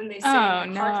 and then they sing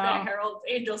Hark the Herald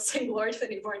Angels Sing, Glory to the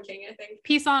Newborn King, I think.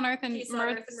 Peace on earth and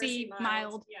mercy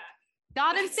mild. Yeah.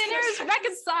 God and sinners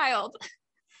reconciled.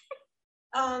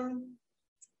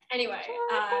 Anyway,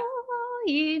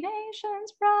 ye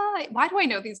nations rise. Why do I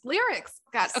know these lyrics?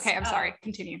 God. Okay, I'm sorry.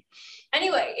 Continue.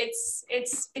 Anyway, it's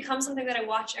become something that I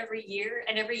watch every year,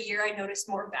 and every year I notice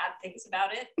more bad things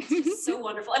about it. It's just so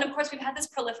wonderful. And of course, we've had this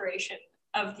proliferation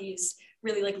of these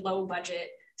really like low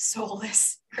budget,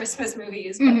 soulless Christmas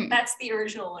movies, but that's the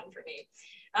original one for me.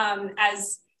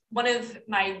 As one of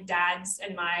my dad's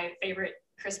and my favorite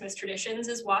Christmas traditions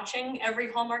is watching every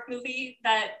Hallmark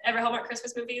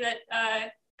Christmas movie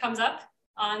that comes up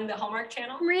on the Hallmark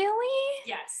Channel. Really?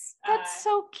 Yes. That's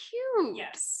so cute.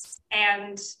 Yes.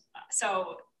 And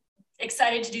so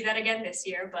excited to do that again this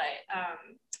year, but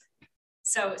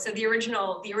so the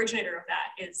originator of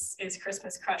that is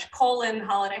Christmas Crush :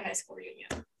 Holiday High School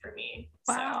Reunion for me.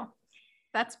 Wow. So,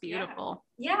 that's beautiful.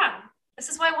 Yeah. This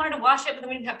is why I wanted to watch it, but then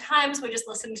we didn't have time, so we just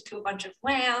listened to a bunch of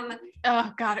Wham.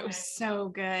 Oh God, it was so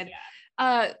good.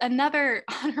 Yeah. Another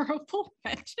honorable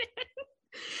mention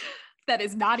that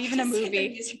is not even a movie. The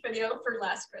music video for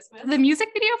Last Christmas. The music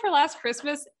video for Last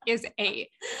Christmas is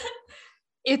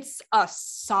it's a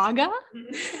saga.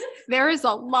 There is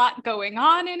a lot going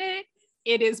on in it.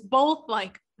 It is both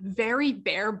like very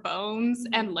bare bones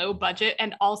and low budget,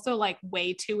 and also like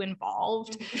way too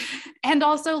involved. And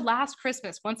also Last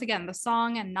Christmas, once again, the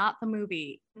song and not the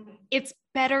movie, it's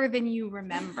better than you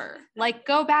remember. Like,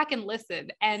 go back and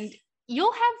listen and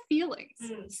you'll have feelings,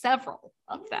 several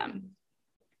of them.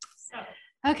 So,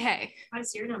 okay.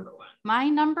 What's your number one? My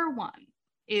number one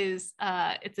is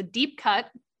it's a deep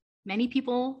cut. Many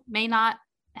people may not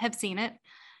have seen it,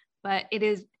 but it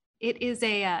is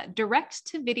a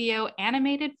direct-to-video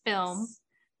animated film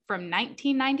from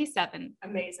 1997.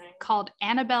 Amazing. Called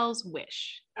Annabelle's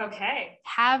Wish. Okay.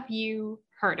 Have you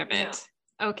heard of it?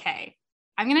 No. Okay.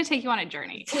 I'm going to take you on a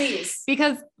journey. Please.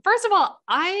 Because first of all,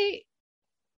 I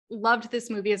loved this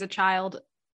movie as a child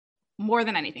more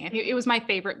than anything. I think it was my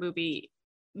favorite movie,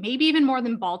 maybe even more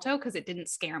than Balto, because it didn't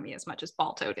scare me as much as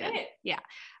Balto did. Okay. Yeah.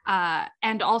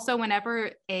 And also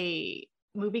whenever a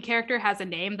movie character has a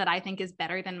name that I think is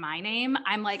better than my name,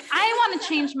 I'm like, I want to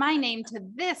change my name to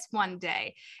this one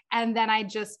day. And then I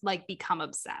just like become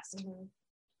obsessed. Mm-hmm.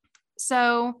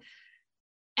 So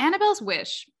Annabelle's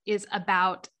Wish is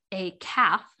about a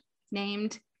calf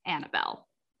named Annabelle,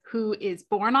 who is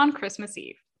born on Christmas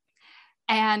Eve.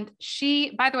 And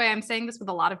she, by the way, I'm saying this with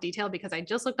a lot of detail because I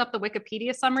just looked up the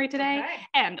Wikipedia summary today. Okay.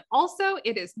 And also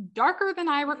it is darker than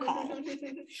I recall.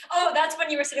 Oh, that's when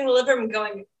you were sitting in the living room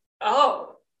going,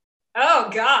 oh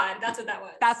God, that's what that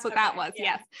was. That's what that was,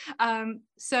 yeah. Yes.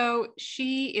 So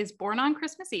she is born on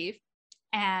Christmas Eve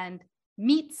and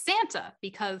meets Santa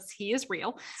because he is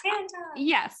real. Santa.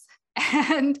 Yes.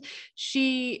 And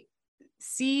she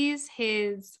sees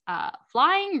his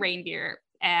flying reindeer,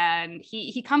 and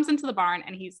he comes into the barn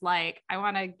and he's like,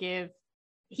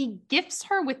 he gifts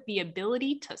her with the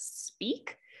ability to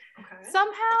speak. Okay.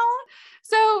 Somehow.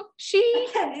 So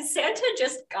is Santa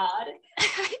just God?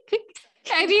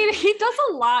 I mean, he does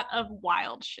a lot of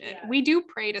wild shit. Yeah. We do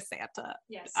pray to Santa.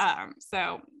 Yes.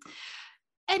 So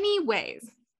anyways,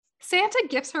 Santa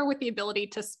gifts her with the ability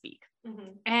to speak. Mm-hmm.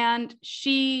 And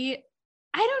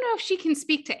I don't know if she can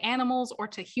speak to animals or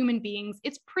to human beings.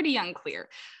 It's pretty unclear.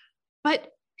 But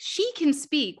she can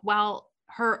speak, while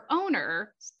her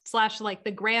owner / like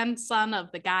the grandson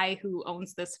of the guy who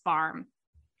owns this farm,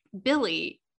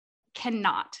 Billy,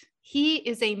 cannot. He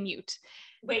is a mute.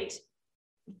 Wait,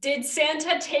 did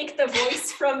Santa take the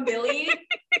voice from Billy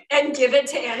and give it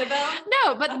to Annabelle?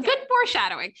 No, but okay. Good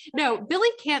foreshadowing. No, Billy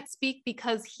can't speak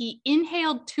because he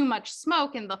inhaled too much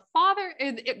smoke in the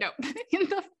in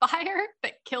the fire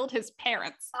that killed his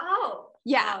parents. Oh.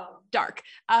 Yeah, dark.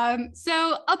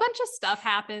 So a bunch of stuff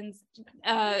happens.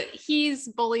 He's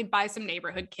bullied by some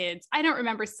neighborhood kids. I don't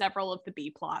remember several of the B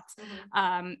plots.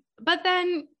 Mm-hmm. But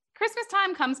then Christmas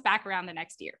time comes back around the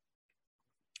next year.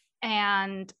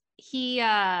 And his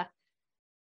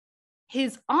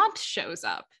aunt shows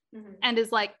up mm-hmm. and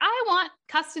is like, I want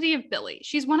custody of Billy.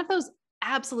 She's one of those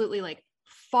absolutely like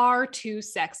far too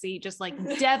sexy, just like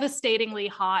devastatingly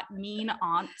hot, mean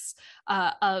aunts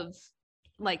of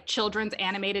like children's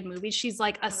animated movies. She's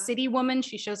like a city woman.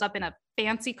 She shows up in a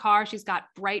fancy car. She's got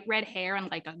bright red hair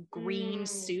and like a green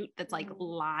suit that's like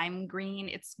lime green.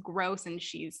 It's gross. And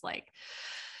she's like,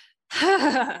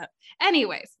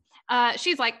 anyways.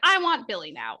 She's like, I want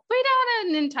Billy now. We're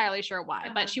not entirely sure why,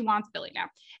 but she wants Billy now.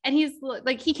 And he's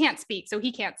like, he can't speak, so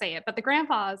he can't say it. But the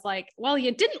grandpa is like, well,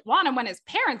 you didn't want him when his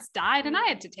parents died, and I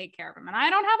had to take care of him, and I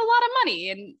don't have a lot of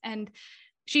money. And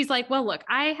she's like, well, look,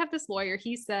 I have this lawyer.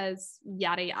 He says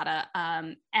yada yada.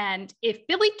 And if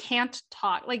Billy can't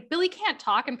talk,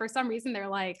 and for some reason they're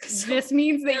like, this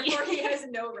means that he has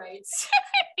no rights.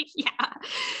 Yeah.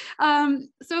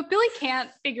 So if Billy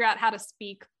can't figure out how to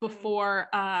speak before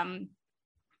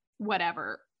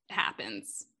whatever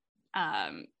happens,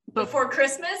 before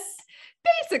Christmas,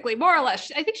 basically, more or less.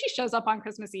 I think she shows up on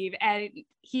Christmas Eve, and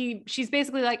she's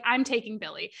basically like, I'm taking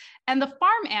Billy. And the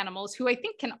farm animals, who I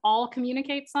think can all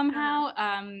communicate somehow,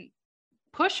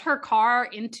 push her car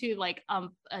into like a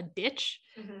ditch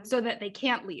so that they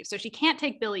can't leave. So she can't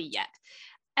take Billy yet.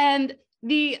 And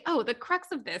the crux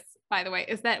of this, by the way,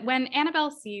 is that when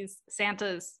Annabelle sees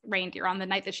Santa's reindeer on the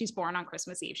night that she's born on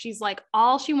Christmas Eve, she's like,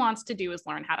 all she wants to do is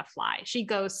learn how to fly. She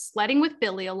goes sledding with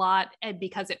Billy a lot, and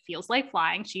because it feels like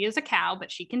flying. She is a cow, but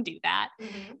she can do that.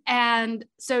 Mm-hmm. And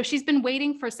so she's been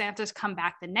waiting for Santa to come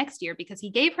back the next year because he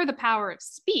gave her the power of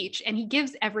speech, and he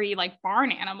gives every like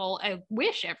barn animal a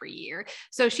wish every year.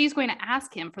 So she's going to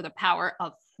ask him for the power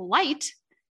of flight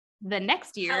the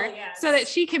next year, so that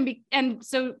she can be, and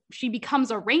so she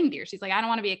becomes a reindeer. She's like, I don't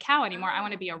want to be a cow anymore. I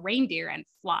want to be a reindeer and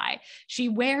fly. She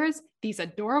wears these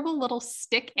adorable little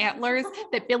stick antlers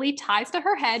that Billy ties to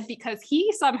her head because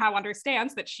he somehow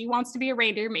understands that she wants to be a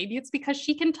reindeer. Maybe it's because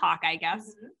she can talk, I guess.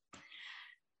 Mm-hmm.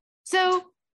 So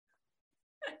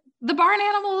the barn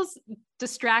animals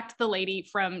distract the lady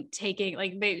from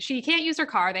taking, she can't use her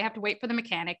car. They have to wait for the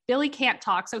mechanic. Billy can't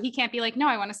talk, so he can't be like, no,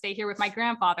 I want to stay here with my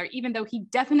grandfather, even though he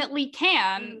definitely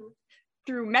can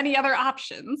through many other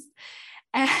options.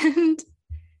 And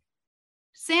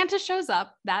Santa shows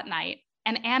up that night,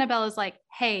 and Annabelle is like,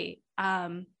 hey,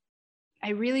 I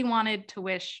really wanted to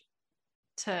wish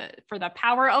for the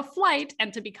power of flight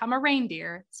and to become a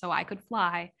reindeer so I could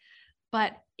fly.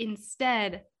 But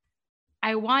instead,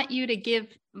 I want you to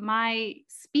give my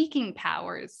speaking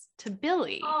powers to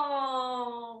Billy.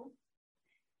 Oh.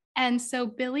 And so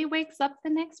Billy wakes up the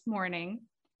next morning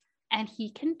and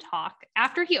he can talk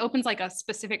after he opens like a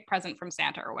specific present from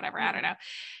Santa or whatever. I don't know.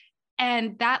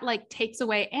 And that like takes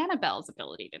away Annabelle's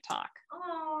ability to talk.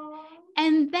 Aww.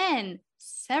 And then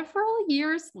several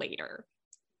years later,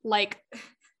 like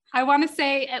I want to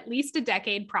say at least a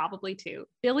decade, probably two,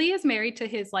 Billy is married to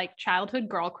his like childhood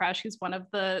girl crush, who's one of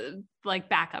the like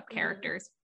backup characters.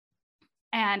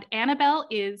 And Annabelle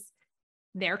is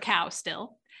their cow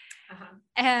still.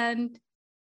 And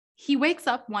he wakes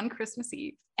up one Christmas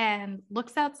Eve and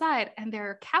looks outside, and there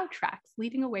are cow tracks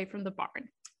leading away from the barn.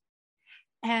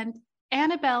 And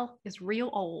Annabelle is real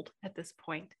old at this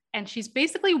point, and she's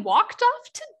basically walked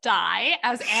off to die,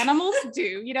 as animals do.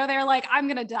 You know, they're like, I'm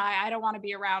going to die. I don't want to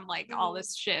be around like all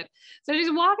this shit. So she's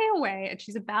walking away, and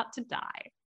she's about to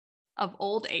die of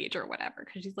old age or whatever,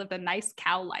 because she's lived a nice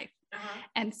cow life.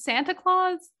 And Santa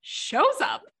Claus shows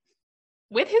up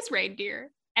with his reindeer,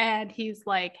 and he's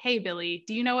like, hey, Billy,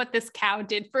 do you know what this cow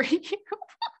did for you?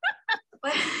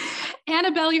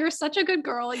 Annabelle, you're such a good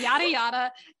girl, yada,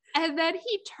 yada. And then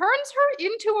he turns her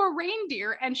into a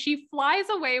reindeer, and she flies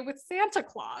away with Santa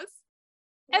Claus.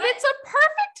 And it's a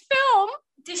perfect film.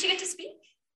 Did she get to speak?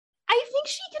 I think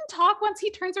she can talk once he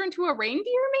turns her into a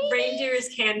reindeer, maybe? Reindeers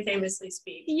can famously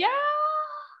speak.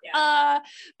 Yeah.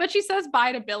 But she says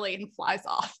bye to Billy and flies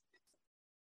off.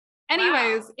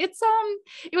 Anyways, it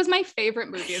was my favorite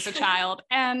movie as a child,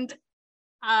 and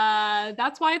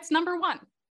that's why it's number one.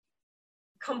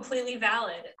 Completely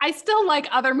valid. I still like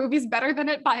other movies better than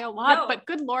it by a lot, but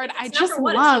good Lord, I just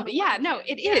love,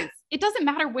 it is. It doesn't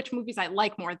matter which movies I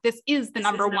like more. This is the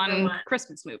number one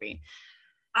Christmas movie.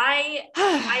 I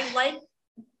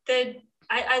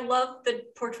love the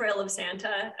portrayal of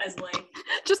Santa as like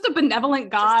just a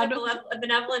benevolent god, a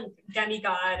benevolent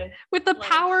demigod with the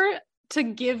power to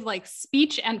give like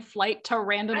speech and flight to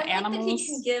random animals. That he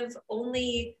can give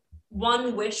only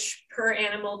one wish per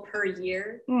animal per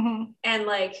year, and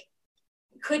like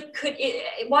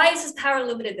why is his power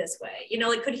limited this way? You know,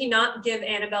 like could he not give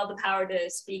Annabelle the power to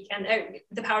speak and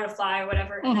the power to fly or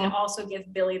whatever, and then also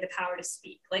give Billy the power to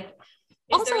speak? Like,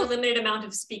 is there a limited amount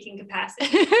of speaking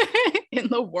capacity in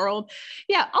the world?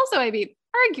 Yeah. Also, I mean,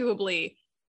 arguably,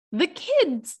 the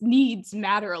kids' needs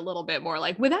matter a little bit more.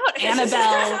 Like without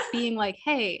Annabelle being like,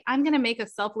 hey, I'm going to make a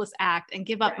selfless act and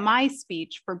give up my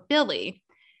speech for Billy,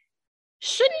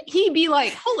 shouldn't he be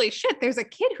like, holy shit, there's a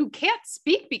kid who can't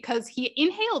speak because he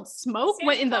inhaled smoke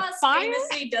in the fire? Santa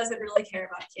Claus doesn't really care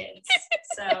about kids.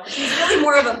 So he's really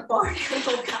more of a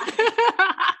barnacle guy.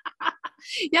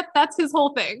 Yep, that's his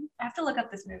whole thing. I have to look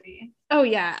up this movie. Oh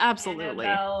yeah, absolutely.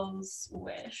 Annabelle's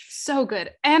Wish. So good.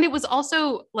 And it was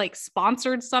also like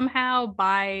sponsored somehow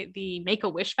by the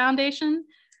Make-A-Wish Foundation.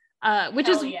 Which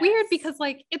is weird because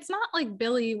like it's not like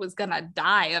Billy was gonna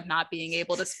die of not being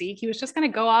able to speak. He was just gonna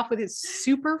go off with his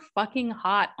super fucking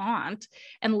hot aunt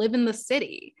and live in the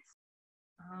city.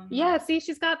 Yeah, see,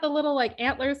 she's got the little like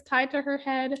antlers tied to her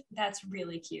head. That's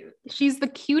really cute. She's the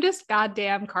cutest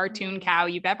goddamn cartoon cow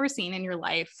you've ever seen in your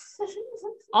life.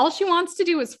 All she wants to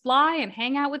do is fly and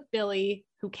hang out with Billy,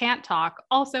 who can't talk.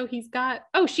 Also,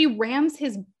 she rams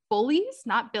his bullies,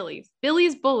 not Billy's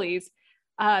bullies.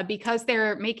 Because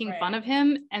they're making fun of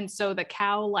him. And so the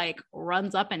cow like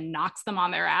runs up and knocks them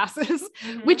on their asses,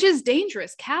 which is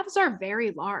dangerous. Calves are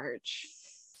very large.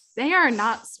 They are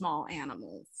not small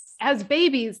animals. As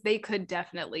babies, they could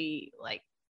definitely like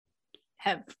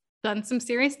have done some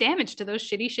serious damage to those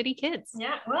shitty kids.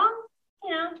 Yeah, well,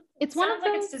 you know, it's one of those,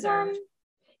 like it's deserved.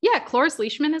 Yeah, Cloris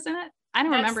Leachman is in it. I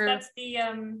don't remember. That's the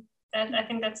I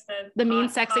think that's the mean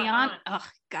sexy aunt. Oh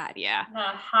God, yeah. The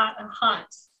haunt.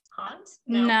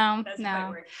 No.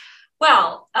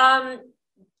 Well,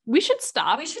 we should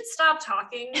stop. We should stop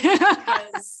talking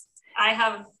because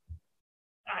I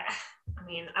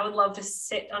would love to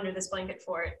sit under this blanket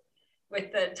fort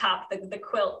with the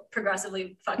quilt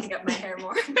progressively fucking up my hair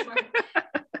more.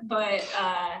 But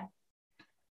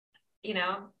you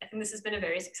know, I think this has been a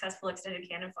very successful extended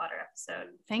canon fodder episode.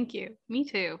 Thank you. Me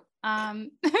too.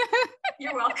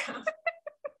 You're welcome.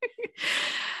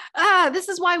 This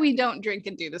is why we don't drink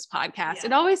and do this podcast. Yeah.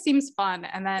 It always seems fun.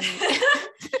 And then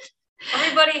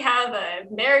everybody have a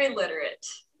Merry Literate.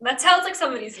 That sounds like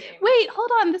somebody's name. Wait, hold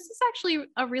on. This is actually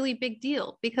a really big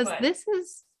deal because this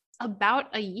is about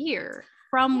a year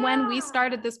from when we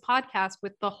started this podcast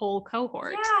with the whole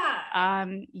cohort. Yeah.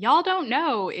 Y'all don't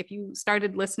know if you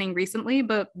started listening recently,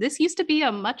 but this used to be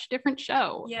a much different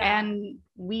show. Yeah. And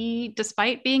we,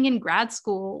 despite being in grad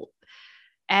school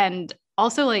and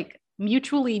also like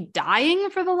mutually dying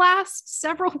for the last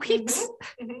several weeks,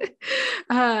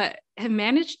 have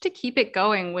managed to keep it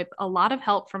going with a lot of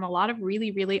help from a lot of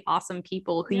really, really awesome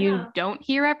people who you don't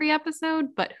hear every episode,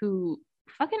 but who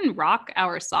fucking rock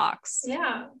our socks.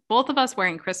 Yeah. Both of us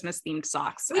wearing Christmas themed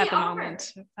socks at the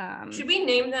moment. Should we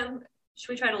name them?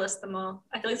 Should we try to list them all?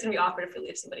 I feel like it's gonna be awkward if we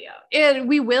leave somebody out.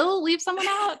 We will leave someone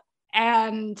out,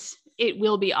 and it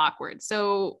will be awkward.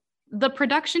 So the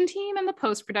production team and the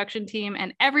post-production team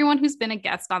and everyone who's been a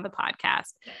guest on the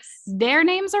podcast, their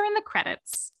names are in the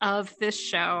credits of this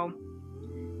show.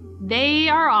 They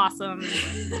are awesome,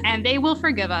 and they will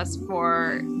forgive us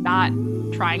for not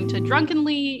trying to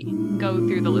drunkenly go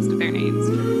through the list of their names.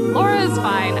 Laura is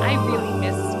fine. I really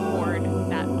miss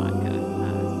that vodka.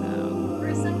 So for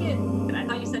a second, I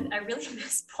thought you said I really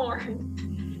miss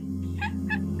porn.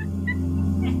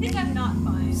 I think I'm not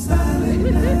fine.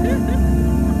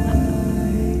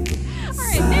 All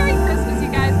right, Merry Christmas,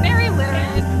 you guys. Merry Literate.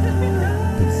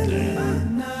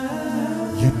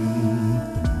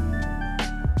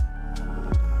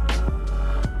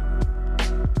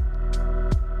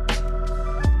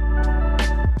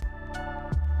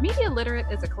 Media Literate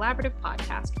is a collaborative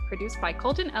podcast produced by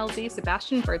Colton Elsie,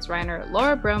 Sebastian Bertzreiner,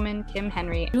 Laura Broman, Kim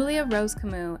Henry, Julia Rose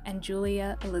Camus, and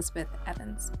Julia Elizabeth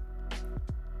Evans.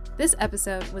 This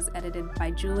episode was edited by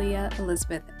Julia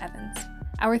Elizabeth Evans.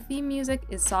 Our theme music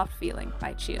is Soft Feeling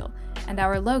by Cheel, and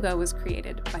our logo was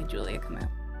created by Julia Camus.